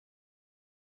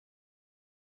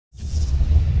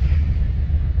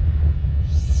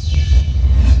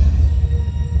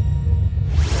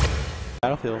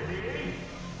battlefield.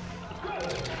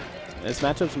 This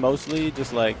matchup's mostly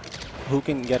just like who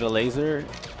can get a laser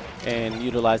and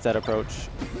utilize that approach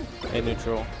in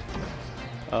neutral.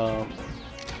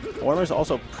 Warmer's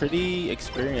also pretty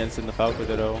experienced in the Falco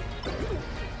Ditto.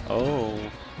 Oh,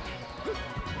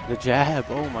 the jab!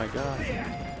 Oh my god,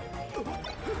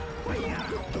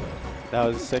 that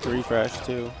was a sick refresh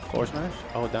too. Forward smash.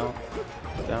 Oh, down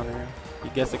there. He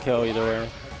gets the kill either way,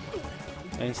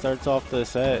 and he starts off the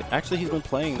set. Actually, he's been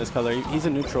playing this color. He's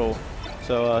a neutral,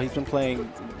 so he's been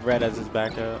playing red as his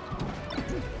backup.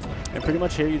 And pretty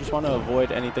much here, you just want to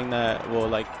avoid anything that will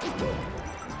like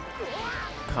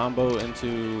combo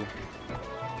into.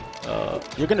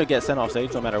 You're gonna get sent off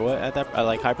stage no matter what at that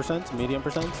like high percents, medium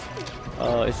percents.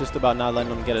 It's just about not letting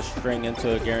them get a string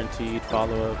into a guaranteed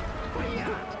follow up.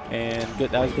 And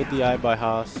good, that was good DI by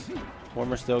Haas.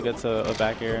 Warmer still gets a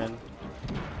back air in.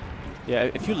 Yeah,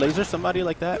 if you laser somebody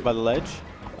like that by the ledge,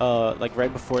 like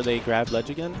right before they grab ledge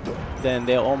again, then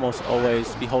they'll almost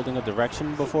always be holding a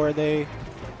direction before they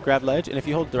grab ledge. And if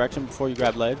you hold direction before you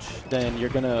grab ledge, then you're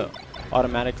gonna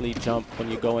automatically jump when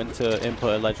you go into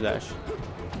input a ledge dash.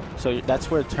 So that's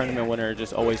where tournament winner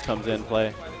just always comes in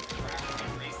play.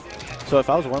 So if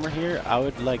I was Warmer here, I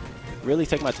would like really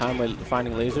take my time with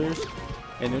finding lasers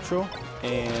in neutral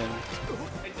and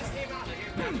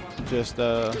just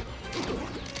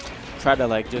try to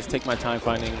like just take my time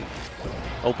finding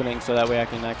openings so that way I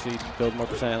can actually build more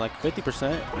percent. Like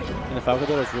 50% in the Falco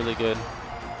Ditto is really good.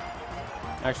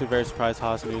 Actually very surprised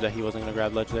Haas knew that he wasn't going to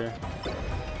grab ledge there.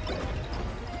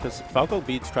 Because Falco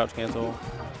beats crouch cancel.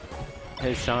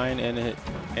 His shine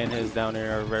and his down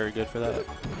air are very good for that.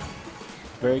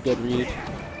 Very good read.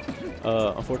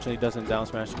 Unfortunately doesn't down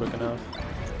smash quick enough.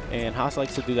 And Haas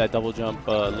likes to do that double jump,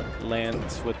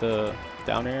 lands with the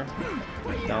down air,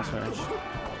 down smash.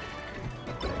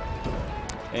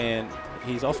 And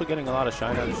he's also getting a lot of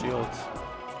shine out of shields.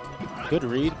 Good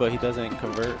read, but he doesn't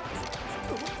convert.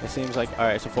 It seems like, all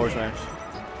right, so forward smash.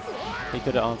 He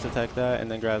could have arms attacked that and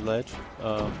then grabbed ledge.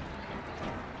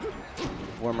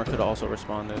 Warmer could have also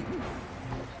responded.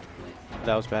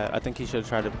 That was bad. I think he should have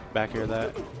tried to back air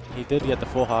that. He did get the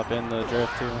full hop in the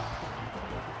drift too.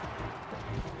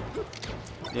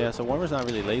 Yeah, so Warmer's not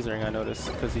really lasering, I noticed,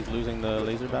 because he's losing the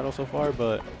laser battle so far,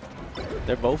 but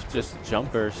they're both just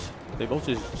jumpers. They both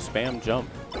just spam jump.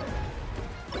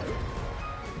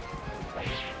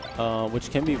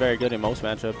 Which can be very good in most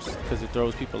matchups because it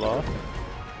throws people off.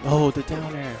 Oh, the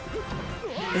down air.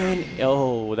 And,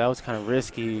 oh, that was kind of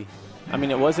risky. I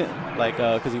mean, it wasn't like,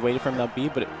 because he waited for him to up B,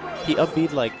 but he up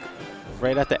B'd like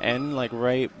right at the end, like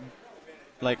right,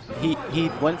 like he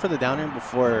went for the down air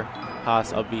before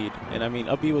Haas up B'd. And I mean,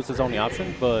 up B was his only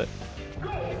option, but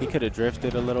he could have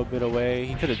drifted a little bit away.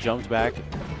 He could have jumped back.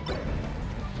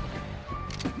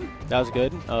 That was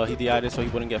good. He DI'd it so he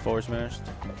wouldn't get forward smashed.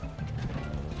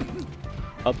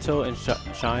 Up tilt and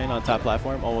shine on top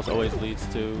platform almost always leads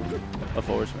to a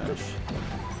forward smash.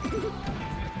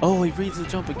 Oh, he reads the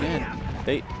jump again.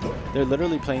 They're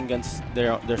literally playing against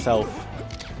their self,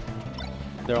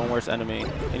 their own worst enemy.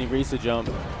 And he reads the jump,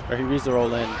 or he reads the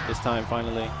roll in this time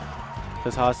finally,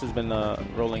 because Haas has been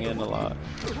rolling in a lot.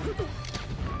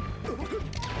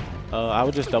 I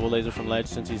would just double laser from ledge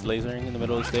since he's lasering in the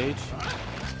middle of the stage,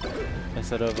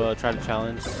 instead of try to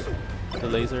challenge the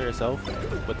laser itself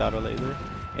without a laser.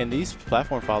 And these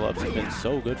platform follow-ups have been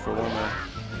so good for Warmer.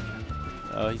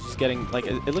 He's just getting, like,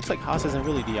 it looks like Haas isn't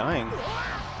really DIing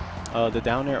the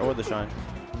down air or the shine.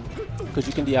 Because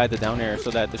you can DI the down air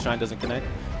so that the shine doesn't connect.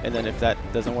 And then if that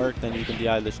doesn't work, then you can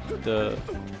DI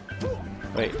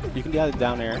you can DI the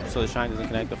down air so the shine doesn't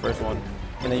connect, the first one.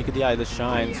 And then you can DI the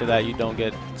shine so that you don't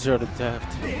get 0 to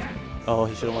deft. Oh,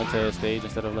 he should have went to stage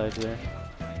instead of ledge there.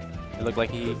 It looked like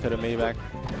he could have made it back,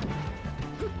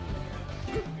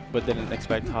 but didn't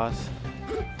expect Haas.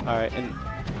 All right, and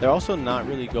they're also not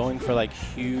really going for like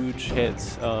huge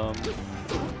hits.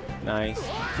 Nice,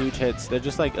 huge hits. They're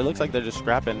just like, it looks like they're just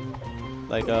scrapping.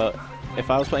 Like if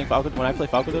I was playing Falco, when I play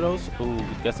Falco Dittos,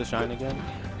 ooh, gets the shine again.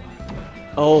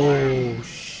 Oh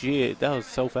shit, that was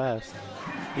so fast.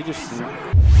 He just